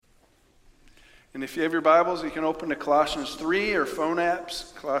And if you have your Bibles, you can open to Colossians 3 or phone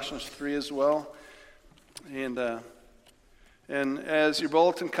apps, Colossians 3 as well. And as your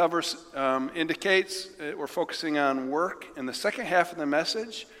bulletin cover indicates, we're focusing on work. In the second half of the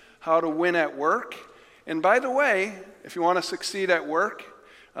message, how to win at work. And by the way, if you want to succeed at work,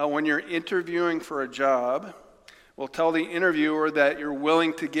 when you're interviewing for a job, we'll tell the interviewer that you're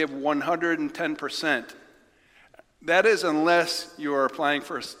willing to give 110%. That is unless you are applying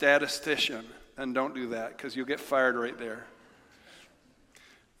for a statistician. And don't do that, because you'll get fired right there.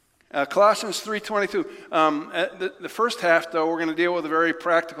 Colossians 3:22. The first half, though, we're going to deal with a very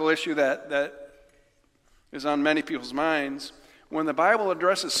practical issue that is on many people's minds. When the Bible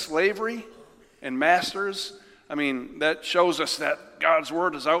addresses slavery and masters, that shows us that God's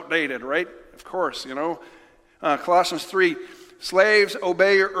word is outdated, right? Of course, Colossians 3, slaves,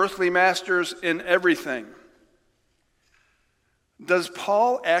 obey your earthly masters in everything. Does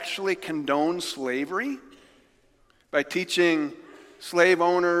Paul actually condone slavery by teaching slave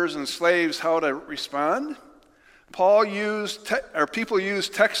owners and slaves how to respond? People use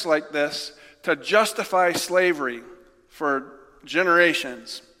texts like this to justify slavery for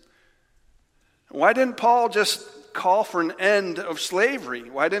generations. Why didn't Paul just call for an end of slavery?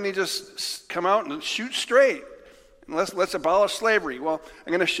 Why didn't he just come out and shoot straight? Let's abolish slavery. Well,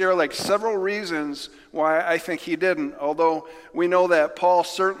 I'm going to share several reasons why I think he didn't, although we know that Paul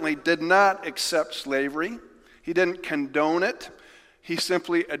certainly did not accept slavery. He didn't condone it. He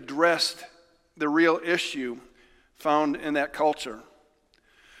simply addressed the real issue found in that culture.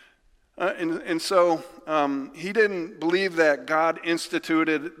 So he didn't believe that God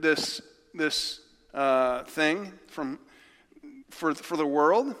instituted this thing for the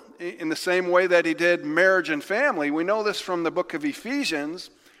world in the same way that he did marriage and family. We know this from the book of Ephesians,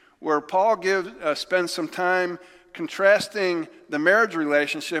 where Paul spends some time contrasting the marriage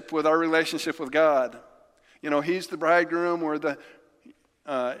relationship with our relationship with God. He's the bridegroom, we're the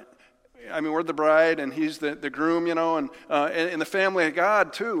bride, and he's the groom, and in the family of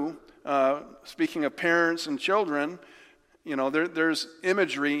God too, speaking of parents and children, there's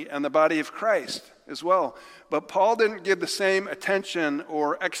imagery in the body of Christ as well. But Paul didn't give the same attention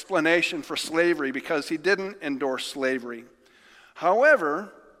or explanation for slavery because he didn't endorse slavery.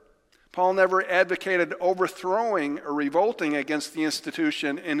 However, Paul never advocated overthrowing or revolting against the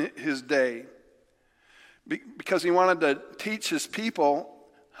institution in his day because he wanted to teach his people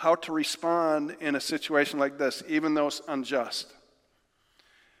how to respond in a situation like this, even though it's unjust.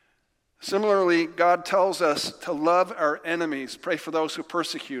 Similarly, God tells us to love our enemies, pray for those who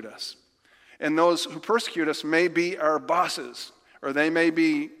persecute us. And those who persecute us may be our bosses, or they may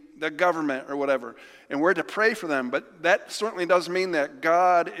be the government or whatever. And we're to pray for them. But that certainly doesn't mean that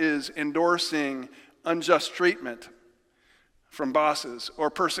God is endorsing unjust treatment from bosses or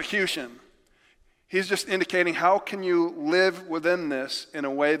persecution. He's just indicating how can you live within this in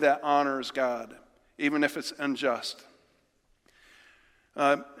a way that honors God, even if it's unjust.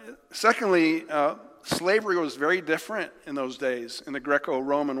 Secondly, slavery was very different in those days in the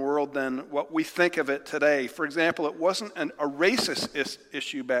Greco-Roman world than what we think of it today. For example, it wasn't a racist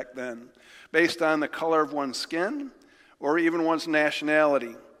issue back then based on the color of one's skin or even one's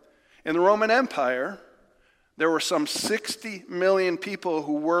nationality. In the Roman Empire, there were some 60 million people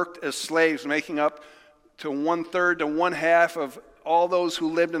who worked as slaves, making up to 1/3 to 1/2 of all those who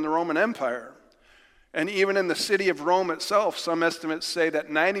lived in the Roman Empire. And even in the city of Rome itself, some estimates say that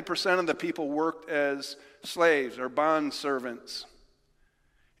 90% of the people worked as slaves or bond servants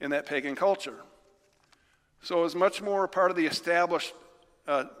in that pagan culture. So it was much more a part of the established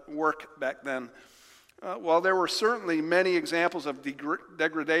work back then. While there were certainly many examples of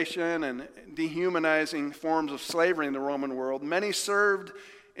degradation and dehumanizing forms of slavery in the Roman world, many slaves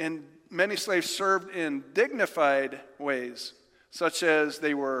served in dignified ways, such as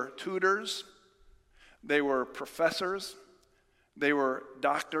they were tutors, they were professors, they were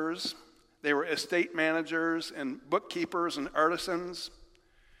doctors, they were estate managers and bookkeepers and artisans.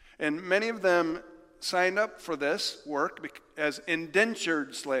 And many of them signed up for this work as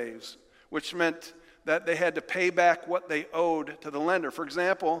indentured slaves, which meant that they had to pay back what they owed to the lender. For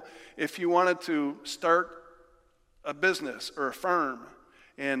example, if you wanted to start a business or a firm,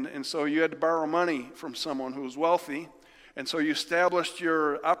 and so you had to borrow money from someone who was wealthy, and so you established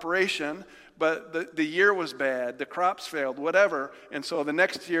your operation, but the year was bad, the crops failed, whatever, and so the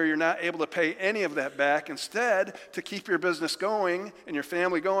next year you're not able to pay any of that back. Instead, to keep your business going and your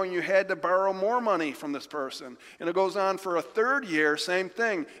family going, you had to borrow more money from this person. And it goes on for a third year, same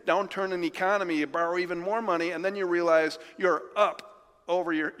thing, downturn in the economy, you borrow even more money, and then you realize you're up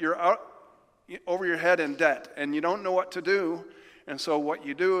over your head in debt, and you don't know what to do, And so what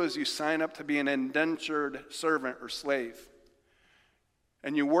you do is you sign up to be an indentured servant or slave.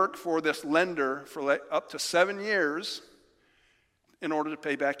 And you work for this lender for like up to 7 years in order to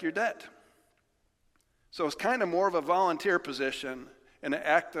pay back your debt. So it's kind of more of a volunteer position and an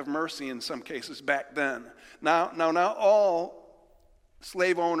act of mercy in some cases back then. Now, not all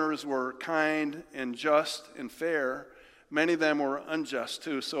slave owners were kind and just and fair. Many of them were unjust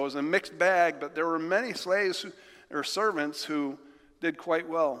too. So it was a mixed bag, but there were many slaves or servants who did quite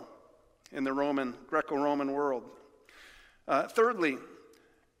well in the Greco-Roman world. Thirdly,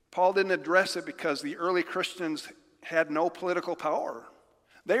 Paul didn't address it because the early Christians had no political power.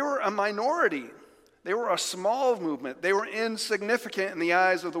 They were a minority. They were a small movement. They were insignificant in the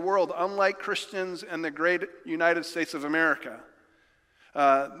eyes of the world, unlike Christians in the great United States of America.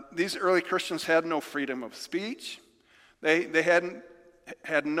 These early Christians had no freedom of speech. They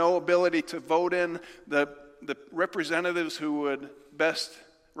had no ability to vote in the representatives who would best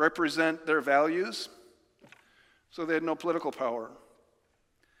represent their values. So they had no political power.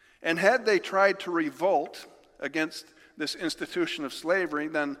 And had they tried to revolt against this institution of slavery,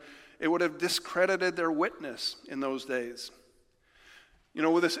 then it would have discredited their witness in those days. You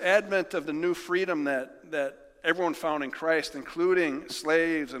know, with this advent of the new freedom that everyone found in Christ, including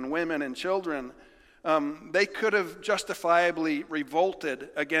slaves and women and children, they could have justifiably revolted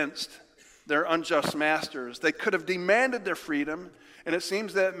against their unjust masters. They could have demanded their freedom, and it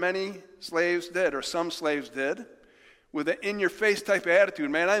seems that many slaves did, or some slaves did, with an in-your-face type of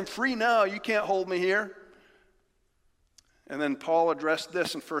attitude. Man, I'm free now. You can't hold me here. And then Paul addressed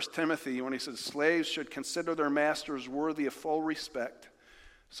this in 1 Timothy when he said, slaves should consider their masters worthy of full respect,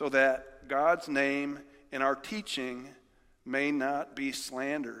 so that God's name and our teaching may not be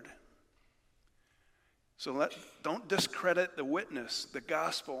slandered. So don't discredit the witness, the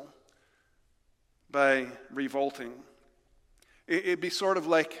gospel, by revolting. It'd be sort of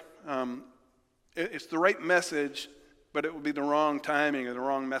like it's the right message, but it would be the wrong timing or the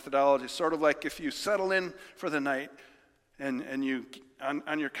wrong methodology. Sort of like if you settle in for the night and you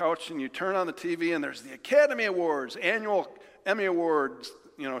on your couch and you turn on the TV and there's the Academy Awards, annual Emmy Awards,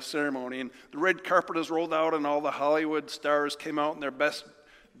 ceremony, and the red carpet is rolled out and all the Hollywood stars came out in their best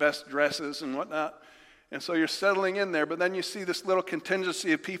dresses and whatnot. And so you're settling in there, but then you see this little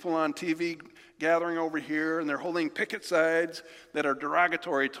contingency of people on TV gathering over here, and they're holding picket signs that are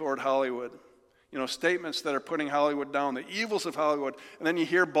derogatory toward Hollywood. Statements that are putting Hollywood down, the evils of Hollywood. And then you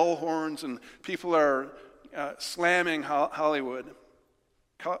hear bullhorns, and people are slamming Hollywood,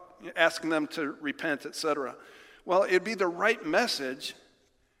 asking them to repent, etc. Well, it'd be the right message,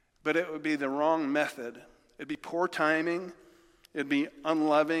 but it would be the wrong method. It'd be poor timing, it'd be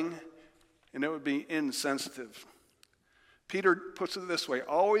unloving, and it would be insensitive. Peter puts it this way: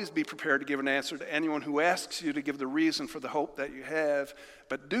 always be prepared to give an answer to anyone who asks you to give the reason for the hope that you have,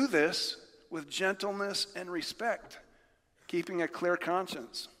 but do this with gentleness and respect, keeping a clear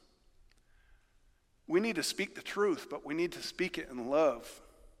conscience. We need to speak the truth, but we need to speak it in love.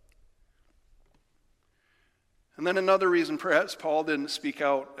 And then another reason perhaps Paul didn't speak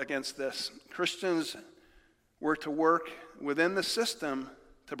out against this: Christians were to work within the system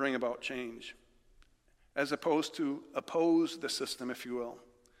to bring about change, as opposed to oppose the system, if you will.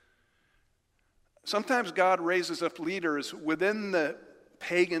 Sometimes God raises up leaders within the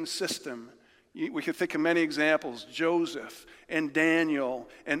pagan system. We could think of many examples: Joseph and Daniel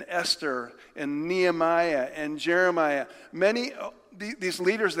and Esther and Nehemiah and Jeremiah. Many these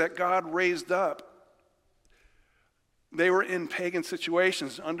leaders that God raised up, they were in pagan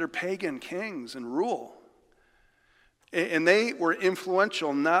situations under pagan kings and rule. And they were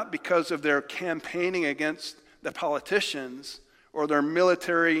influential not because of their campaigning against the politicians or their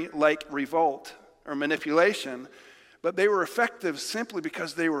military-like revolt or manipulation, but they were effective simply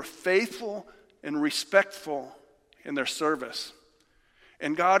because they were faithful and respectful in their service.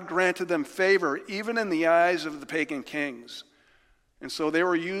 And God granted them favor even in the eyes of the pagan kings. And so they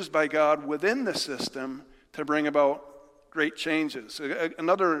were used by God within the system to bring about great changes.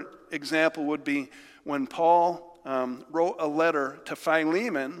 Another example would be when Paul wrote a letter to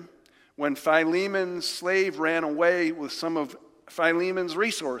Philemon, when Philemon's slave ran away with some of Philemon's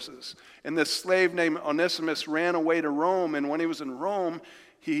resources. And this slave named Onesimus ran away to Rome, and when he was in Rome,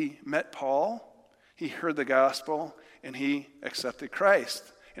 he met Paul, he heard the gospel, and he accepted Christ,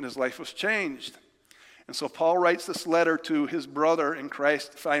 and his life was changed. And so Paul writes this letter to his brother in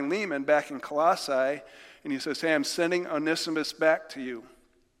Christ, Philemon, back in Colossae, and he says, hey, I'm sending Onesimus back to you.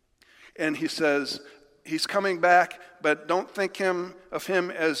 And he says, he's coming back, but don't think of him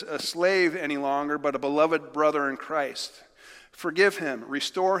as a slave any longer, but a beloved brother in Christ. Forgive him,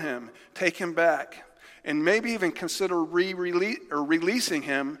 restore him, take him back. and maybe even consider releasing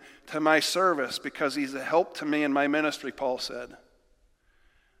him to my service because he's a help to me in my ministry, Paul said.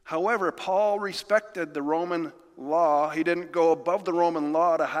 However, Paul respected the Roman law. He didn't go above the Roman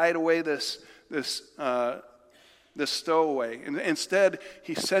law to hide away this stowaway. And instead,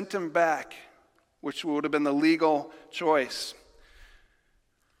 he sent him back, which would have been the legal choice.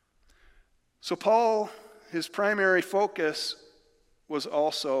 So Paul, his primary focus was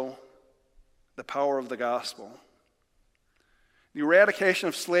also the power of the gospel. The eradication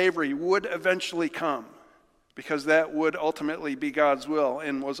of slavery would eventually come, because that would ultimately be God's will,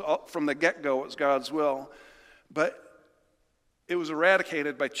 and was from the get-go it was God's will. But it was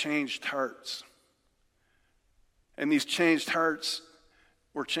eradicated by changed hearts. And these changed hearts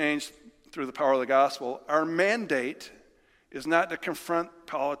were changed through the power of the gospel. Our mandate is not to confront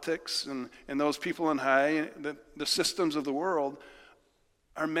politics and those people in high, the systems of the world.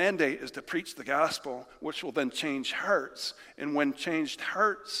 Our mandate is to preach the gospel, which will then change hearts. And when changed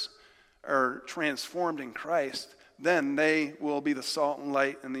hearts are transformed in Christ, then they will be the salt and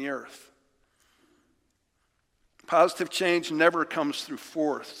light in the earth. Positive change never comes through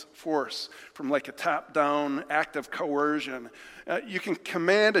force from like a top-down act of coercion. You can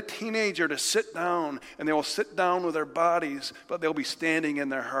command a teenager to sit down, and they will sit down with their bodies, but they'll be standing in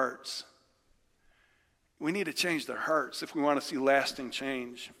their hearts. We need to change their hearts if we want to see lasting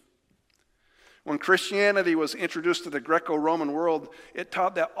change. When Christianity was introduced to the Greco-Roman world, it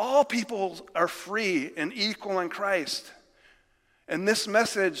taught that all people are free and equal in Christ. And this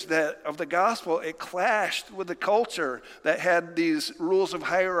message of the gospel, it clashed with the culture that had these rules of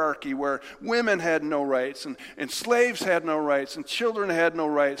hierarchy where women had no rights, and slaves had no rights, and children had no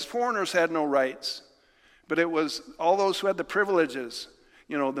rights, foreigners had no rights. But it was all those who had the privileges,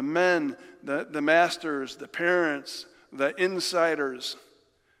 the men, the masters, the parents, the insiders.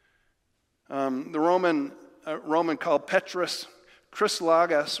 The Roman called Petrus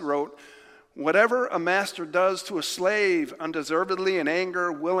Chryslagus wrote, "Whatever a master does to a slave undeservedly in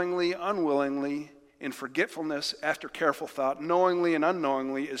anger, willingly, unwillingly, in forgetfulness, after careful thought, knowingly and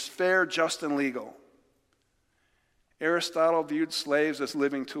unknowingly, is fair, just, and legal." Aristotle viewed slaves as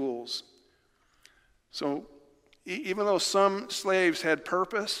living tools. So even though some slaves had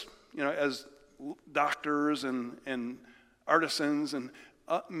purpose, as doctors and artisans, and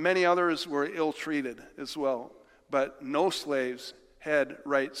many others were ill-treated as well, but no slaves had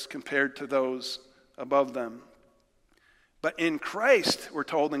rights compared to those above them. But in Christ, we're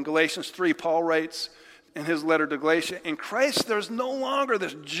told in Galatians 3, Paul writes in his letter to Galatia, in Christ there's no longer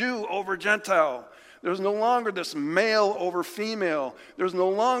this Jew over Gentile. There's no longer this male over female. There's no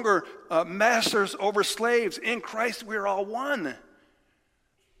longer masters over slaves. In Christ we're all one.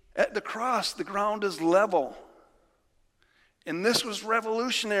 At the cross, the ground is level. And this was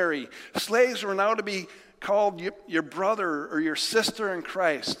revolutionary. Slaves were now to be called your brother or your sister in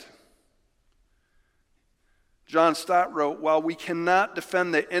Christ. John Stott wrote, "While we cannot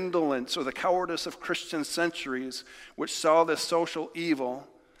defend the indolence or the cowardice of Christian centuries, which saw this social evil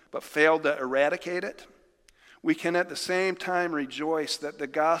but failed to eradicate it, we can at the same time rejoice that the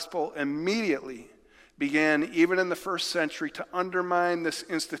gospel immediately began, even in the first century, to undermine this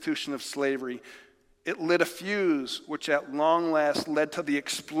institution of slavery. It lit a fuse which at long last led to the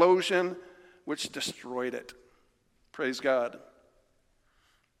explosion which destroyed it." Praise God.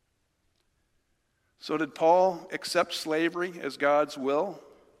 So did Paul accept slavery as God's will?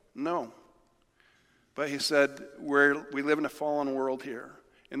 No. But he said, we live in a fallen world here,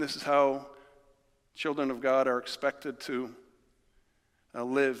 and this is how children of God are expected to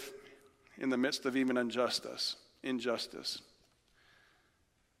live in the midst of even injustice.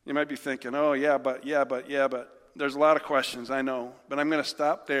 You might be thinking, oh, yeah, but there's a lot of questions, I know. But I'm going to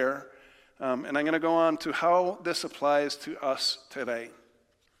stop there, and I'm going to go on to how this applies to us today,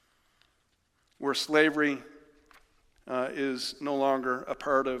 where slavery is no longer a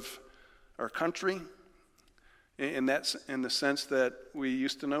part of our country in the sense that we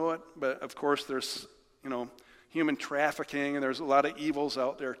used to know it. But, of course, there's, human trafficking, and there's a lot of evils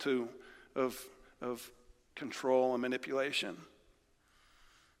out there, too, of control and manipulation.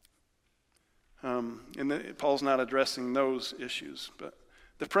 Paul's not addressing those issues, but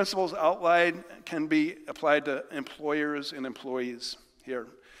the principles outlined can be applied to employers and employees here.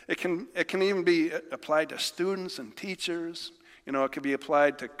 It can even be applied to students and teachers. It could be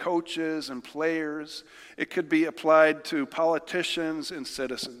applied to coaches and players. It could be applied to politicians and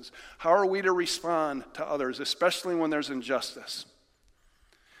citizens. How are we to respond to others, especially when there's injustice?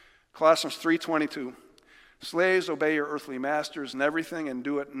 Colossians 3:22. "Slaves, obey your earthly masters in everything, and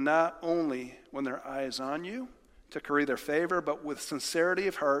do it not only when their eye is on you to curry their favor, but with sincerity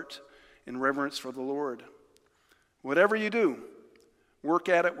of heart in reverence for the Lord. Whatever you do, work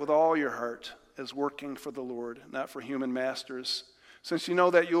at it with all your heart, as working for the Lord, not for human masters, since you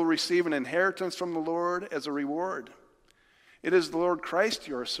know that you'll receive an inheritance from the Lord as a reward. It is the Lord Christ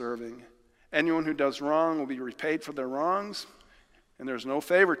you are serving. Anyone who does wrong will be repaid for their wrongs, and there's no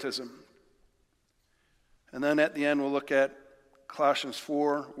favoritism. And then at the end, we'll look at Colossians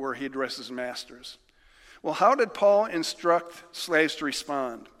 4, where he addresses masters. Well, how did Paul instruct slaves to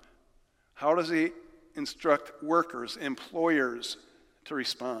respond? How does he instruct workers, employers to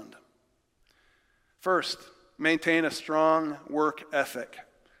respond? First, maintain a strong work ethic.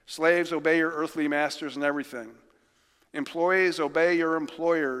 Slaves, obey your earthly masters in everything. Employees, obey your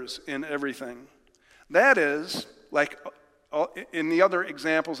employers in everything. That is, like in the other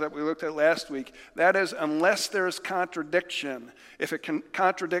examples that we looked at last week, that is, unless there's contradiction, if it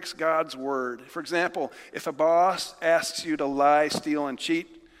contradicts God's word. For example, if a boss asks you to lie, steal, and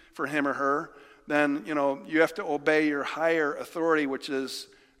cheat for him or her, then you have to obey your higher authority, which is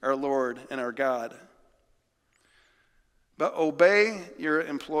our Lord and our God. But obey your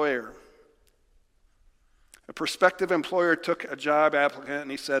employer. A prospective employer took a job applicant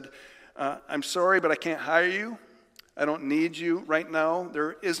and he said, I'm sorry, but I can't hire you. I don't need you right now.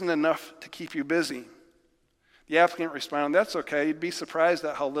 There isn't enough to keep you busy. The applicant responded, that's okay. You'd be surprised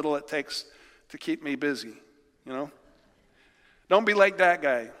at how little it takes to keep me busy. Don't be like that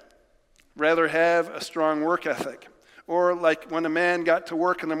guy. Rather have a strong work ethic. Or like when a man got to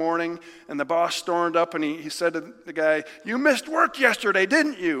work in the morning and the boss stormed up and he said to the guy, you missed work yesterday,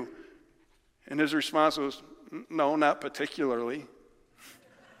 didn't you? And his response was, no, not particularly.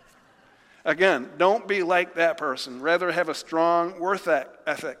 Again, don't be like that person. Rather have a strong work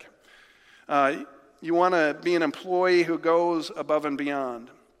ethic. You want to be an employee who goes above and beyond.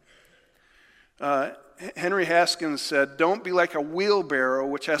 Henry Haskins said, don't be like a wheelbarrow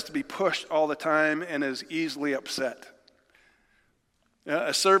which has to be pushed all the time and is easily upset.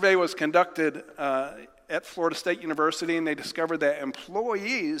 A survey was conducted at Florida State University, and they discovered that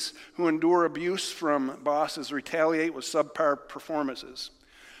employees who endure abuse from bosses retaliate with subpar performances.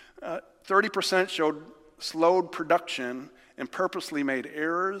 30% showed slowed production and purposely made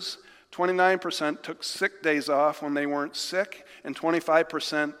errors. 29% took sick days off when they weren't sick, and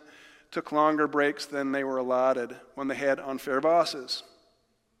 25% took longer breaks than they were allotted when they had unfair bosses.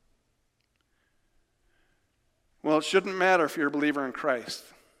 Well, it shouldn't matter if you're a believer in Christ.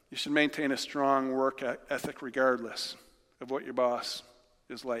 You should maintain a strong work ethic regardless of what your boss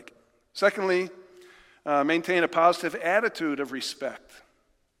is like. Secondly, maintain a positive attitude of respect.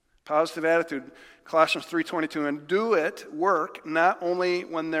 Positive attitude, Colossians 3:22, and do it, work, not only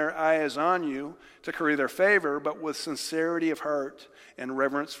when their eye is on you to curry their favor, but with sincerity of heart and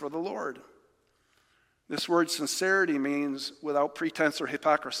reverence for the Lord. This word sincerity means without pretense or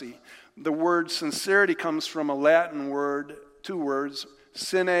hypocrisy. The word sincerity comes from a Latin word, two words,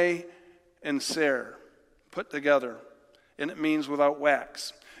 sine and cere, put together, and it means without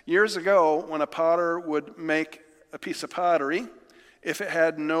wax. Years ago, when a potter would make a piece of pottery, if it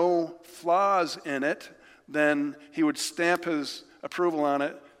had no flaws in it, then he would stamp his approval on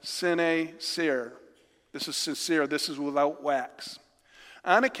it, sine cere. This is sincere, this is without wax.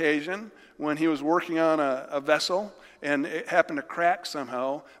 On occasion, when he was working on a vessel and it happened to crack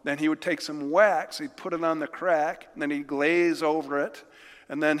somehow, then he would take some wax, he'd put it on the crack, and then he'd glaze over it,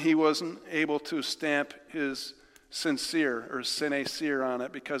 and then he wasn't able to stamp his sincere or sine cere on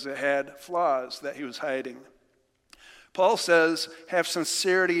it because it had flaws that he was hiding. Paul says, have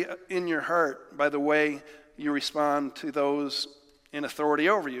sincerity in your heart by the way you respond to those in authority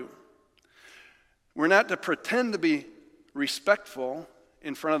over you. We're not to pretend to be respectful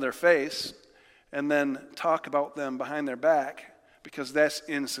in front of their face and then talk about them behind their back, because that's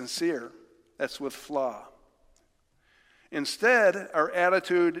insincere. That's with flaw. Instead, our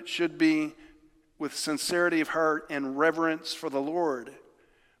attitude should be with sincerity of heart and reverence for the Lord.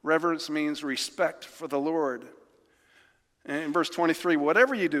 Reverence means respect for the Lord. And in verse 23,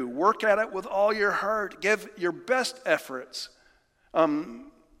 whatever you do, work at it with all your heart. Give your best efforts.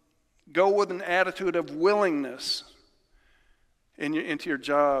 Go with an attitude of willingness into your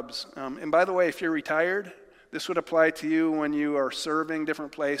jobs. And by the way, if you're retired, this would apply to you when you are serving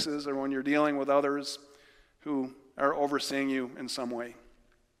different places or when you're dealing with others who are overseeing you in some way.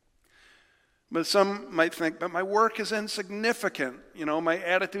 But some might think, but my work is insignificant. My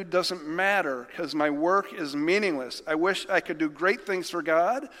attitude doesn't matter because my work is meaningless. I wish I could do great things for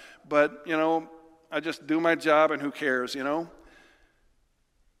God, but, I just do my job and who cares,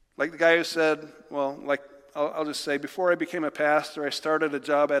 Like the guy who said, I'll just say, before I became a pastor, I started a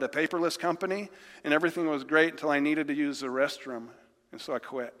job at a paperless company, and everything was great until I needed to use the restroom, and so I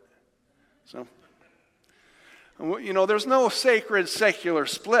quit. So, there's no sacred secular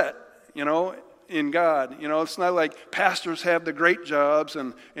split, in God. It's not like pastors have the great jobs,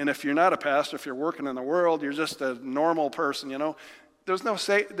 and if you're not a pastor, if you're working in the world, you're just a normal person, There's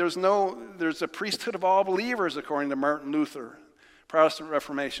a priesthood of all believers, according to Martin Luther, Protestant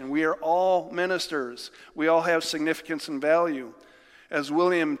Reformation. We are all ministers. We all have significance and value. As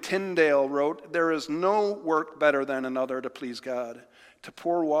William Tyndale wrote, there is no work better than another to please God. To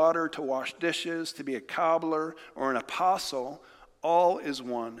pour water, to wash dishes, to be a cobbler or an apostle, all is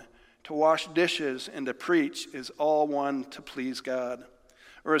one. To wash dishes and to preach is all one to please God.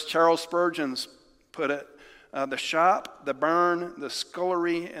 Or as Charles Spurgeon put it, the shop, the burn, the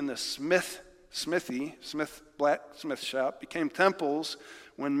scullery, and the blacksmith shop became temples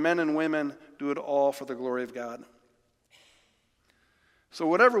when men and women do it all for the glory of God. So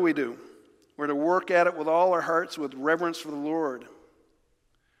whatever we do, we're to work at it with all our hearts, with reverence for the Lord.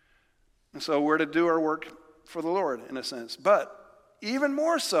 And so we're to do our work for the Lord, in a sense. But even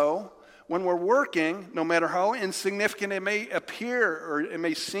more so, when we're working, no matter how insignificant it may appear or it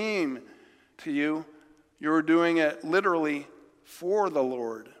may seem to you, you're doing it literally for the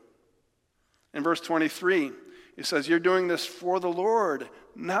Lord. In verse 23, it says, you're doing this for the Lord,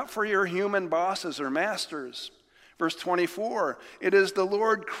 not for your human bosses or masters. Verse 24, it is the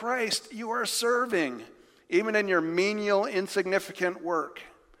Lord Christ you are serving, even in your menial, insignificant work.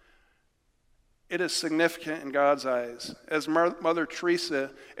 It is significant in God's eyes, as Mother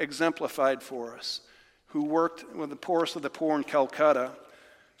Teresa exemplified for us, who worked with the poorest of the poor in Calcutta.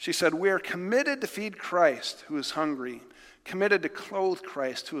 She said, we are committed to feed Christ who is hungry, committed to clothe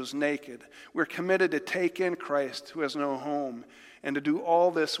Christ who is naked. We're committed to take in Christ who has no home, and to do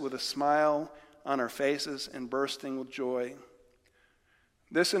all this with a smile on our faces and bursting with joy.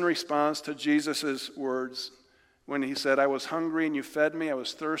 This in response to Jesus' words when he said, I was hungry and you fed me, I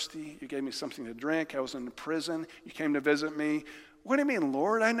was thirsty, you gave me something to drink, I was in prison, you came to visit me. What do you mean,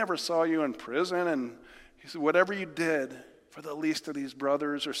 Lord? I never saw you in prison. And he said, whatever you did for the least of these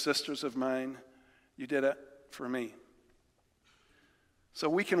brothers or sisters of mine, you did it for me. So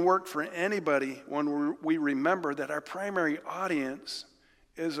we can work for anybody when we remember that our primary audience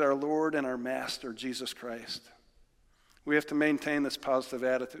is our Lord and our Master, Jesus Christ. We have to maintain this positive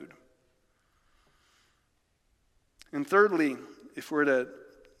attitude. And thirdly, if we're to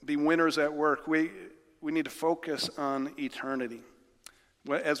be winners at work, we need to focus on eternity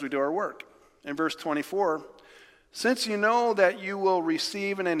as we do our work. In verse 24, since you know that you will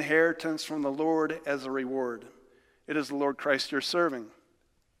receive an inheritance from the Lord as a reward, it is the Lord Christ you're serving.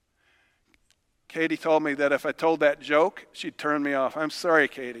 Katie told me that if I told that joke, she'd turn me off. I'm sorry,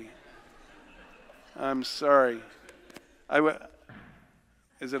 Katie. I'm sorry.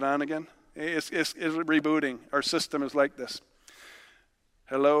 Is it on again? It's rebooting. Our system is like this.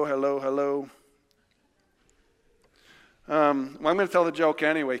 Hello, hello, hello. I'm going to tell the joke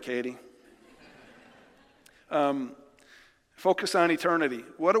anyway, Katie. Focus on eternity.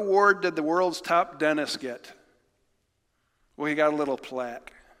 What award did the world's top dentist get? Well, he got a little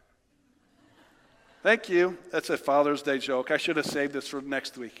plaque. Thank you. That's a Father's Day joke. I should have saved this for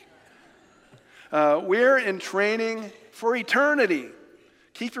next week. We're in training for eternity.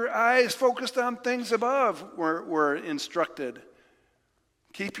 Keep your eyes focused on things above, we're instructed.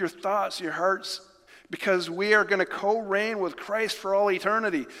 Keep your thoughts, your hearts, because we are going to co-reign with Christ for all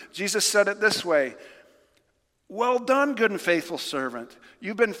eternity. Jesus said it this way, well done, good and faithful servant.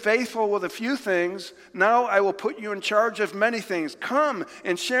 You've been faithful with a few things. Now I will put you in charge of many things. Come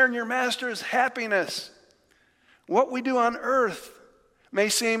and share in your master's happiness. What we do on earth may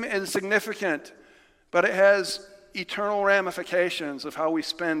seem insignificant, but it has eternal ramifications of how we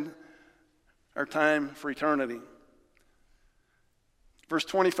spend our time for eternity. Verse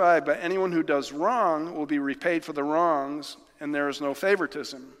 25, but anyone who does wrong will be repaid for the wrongs, and there is no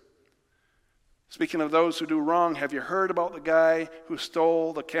favoritism. Speaking of those who do wrong, have you heard about the guy who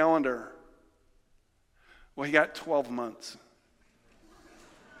stole the calendar? Well, he got 12 months.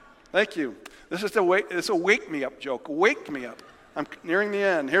 Thank you. This is a wake me up joke. Wake me up. I'm nearing the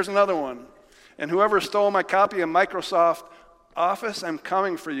end. Here's another one. And whoever stole my copy of Microsoft Office, I'm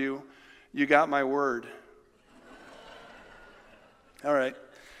coming for you. You got my word. All right.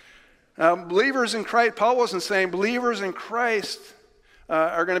 Believers in Christ, Paul wasn't saying believers in Christ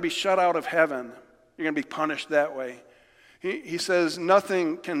are going to be shut out of heaven. You're going to be punished that way. He says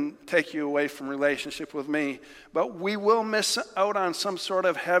nothing can take you away from relationship with me, but we will miss out on some sort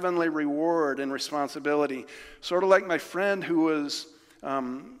of heavenly reward and responsibility. Sort of like my friend who was,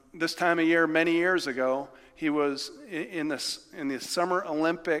 this time of year, many years ago, he was in the Summer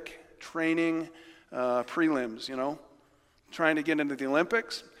Olympic training prelims, trying to get into the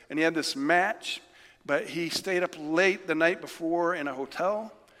Olympics. and he had this match, but he stayed up late the night before in a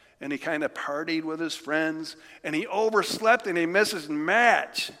hotel, and he kind of partied with his friends, and he overslept, and he missed his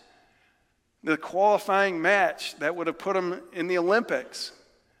match, the qualifying match that would have put him in the Olympics.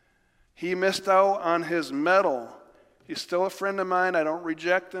 He missed out on his medal. He's still a friend of mine. I don't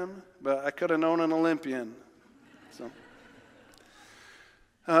reject him, but I could have known an Olympian.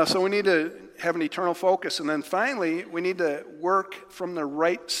 So we need to have an eternal focus. And then finally, we need to work from the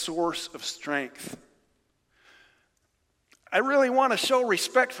right source of strength. I really want to show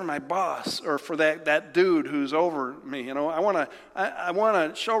respect for my boss or for that dude who's over me. I want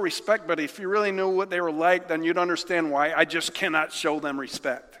to show respect, but if you really knew what they were like, then you'd understand why I just cannot show them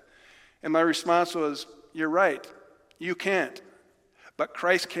respect. And my response was, you're right, you can't. But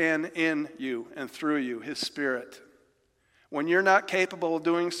Christ can in you and through you, his Spirit. When you're not capable of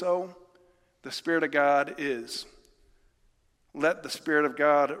doing so, the Spirit of God is. Let the Spirit of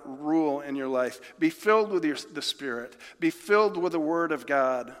God rule in your life. Be filled with the Spirit. Be filled with the Word of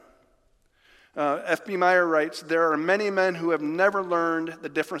God. F.B. Meyer writes, there are many men who have never learned the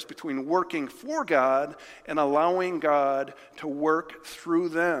difference between working for God and allowing God to work through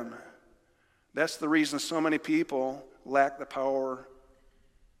them. That's the reason so many people lack the power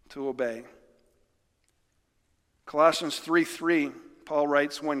to obey. Colossians 3:3, Paul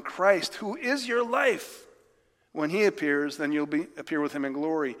writes, when Christ, who is your life, when he appears, then you'll appear with him in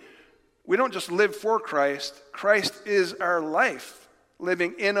glory. We don't just live for Christ. Christ is our life,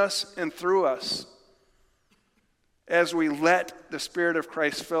 living in us and through us. As we let the Spirit of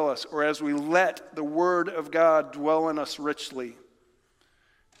Christ fill us, or as we let the Word of God dwell in us richly.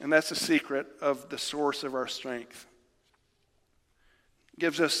 And that's the secret of the source of our strength. It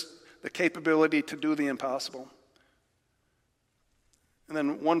gives us the capability to do the impossible. And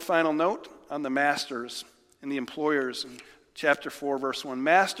then one final note on the masters and the employers in chapter 4, verse 1.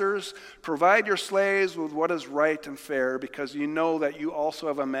 Masters, provide your slaves with what is right and fair, because you know that you also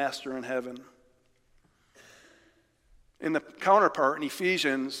have a master in heaven. In the counterpart in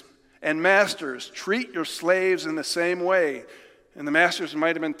Ephesians, and masters, treat your slaves in the same way. And the masters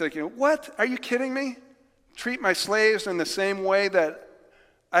might have been thinking, what? Are you kidding me? Treat my slaves in the same way that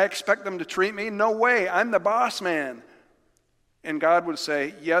I expect them to treat me? No way. I'm the boss man. And God would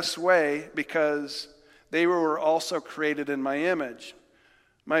say, yes way, because they were also created in my image.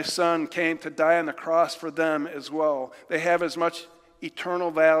 My Son came to die on the cross for them as well. They have as much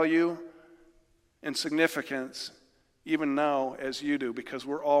eternal value and significance even now as you do, because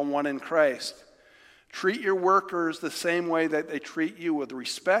we're all one in Christ. Treat your workers the same way that they treat you, with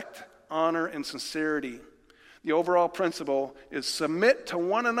respect, honor, and sincerity. The overall principle is submit to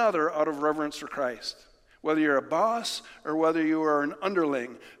one another out of reverence for Christ. Whether you're a boss or whether you are an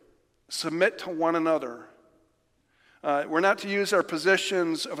underling, submit to one another. We're not to use our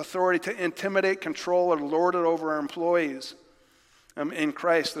positions of authority to intimidate, control, or lord it over our employees. In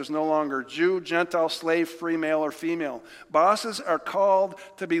Christ, there's no longer Jew, Gentile, slave, free, male, or female. Bosses are called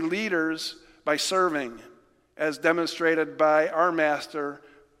to be leaders by serving, as demonstrated by our Master,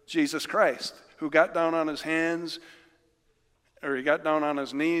 Jesus Christ, who got down on his hands, or he got down on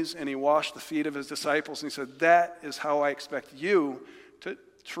his knees, and he washed the feet of his disciples, and he said, that is how I expect you to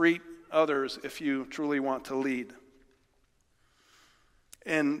treat others if you truly want to lead.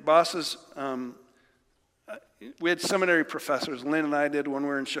 And bosses, we had seminary professors, Lynn and I did when we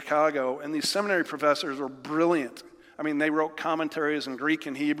were in Chicago, and these seminary professors were brilliant. I mean, they wrote commentaries in Greek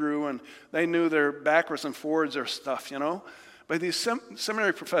and Hebrew, and they knew their backwards and forwards their stuff, But these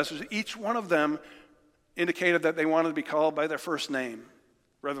seminary professors, each one of them indicated that they wanted to be called by their first name,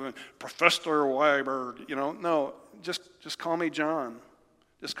 rather than Professor Weiberg, No, just call me John.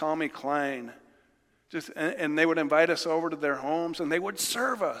 Just call me Klein. And they would invite us over to their homes, and they would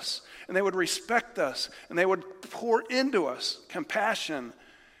serve us, and they would respect us, and they would pour into us compassion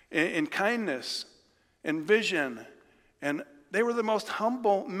and kindness and vision. And they were the most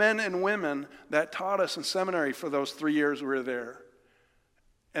humble men and women that taught us in seminary for those 3 years we were there.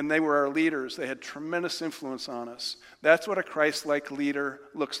 And they were our leaders. They had tremendous influence on us. That's what a Christ-like leader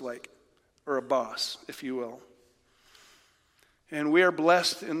looks like, or a boss, if you will. And we are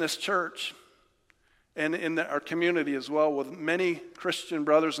blessed in this church and in our community as well, with many Christian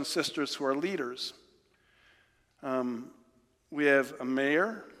brothers and sisters who are leaders. We have a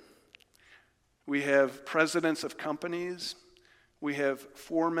mayor. We have presidents of companies. We have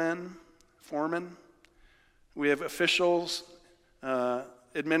foremen. We have officials,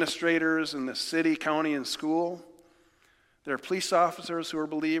 administrators in the city, county, and school. There are police officers who are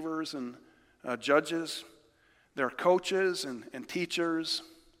believers, and judges. There are coaches and teachers.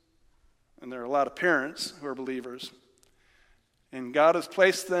 And there are a lot of parents who are believers. And God has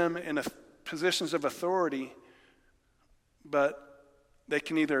placed them in positions of authority, but they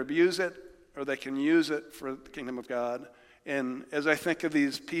can either abuse it or they can use it for the kingdom of God. And as I think of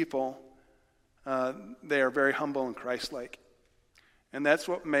these people, they are very humble and Christ-like. And that's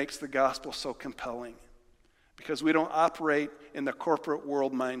what makes the gospel so compelling, because we don't operate in the corporate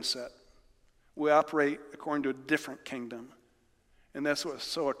world mindset. We operate according to a different kingdom. And that's what's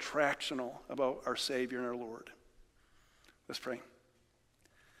so attractional about our Savior and our Lord. Let's pray.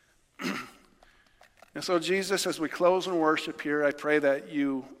 And so, Jesus, as we close in worship here, I pray that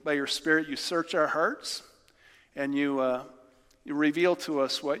you, by your Spirit, you search our hearts and you reveal to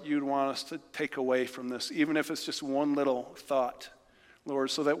us what you'd want us to take away from this, even if it's just one little thought, Lord,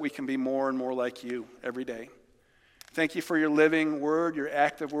 so that we can be more and more like you every day. Thank you for your living word, your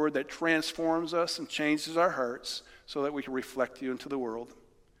active word that transforms us and changes our hearts so that we can reflect you into the world.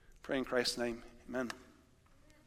 Pray in Christ's name. Amen.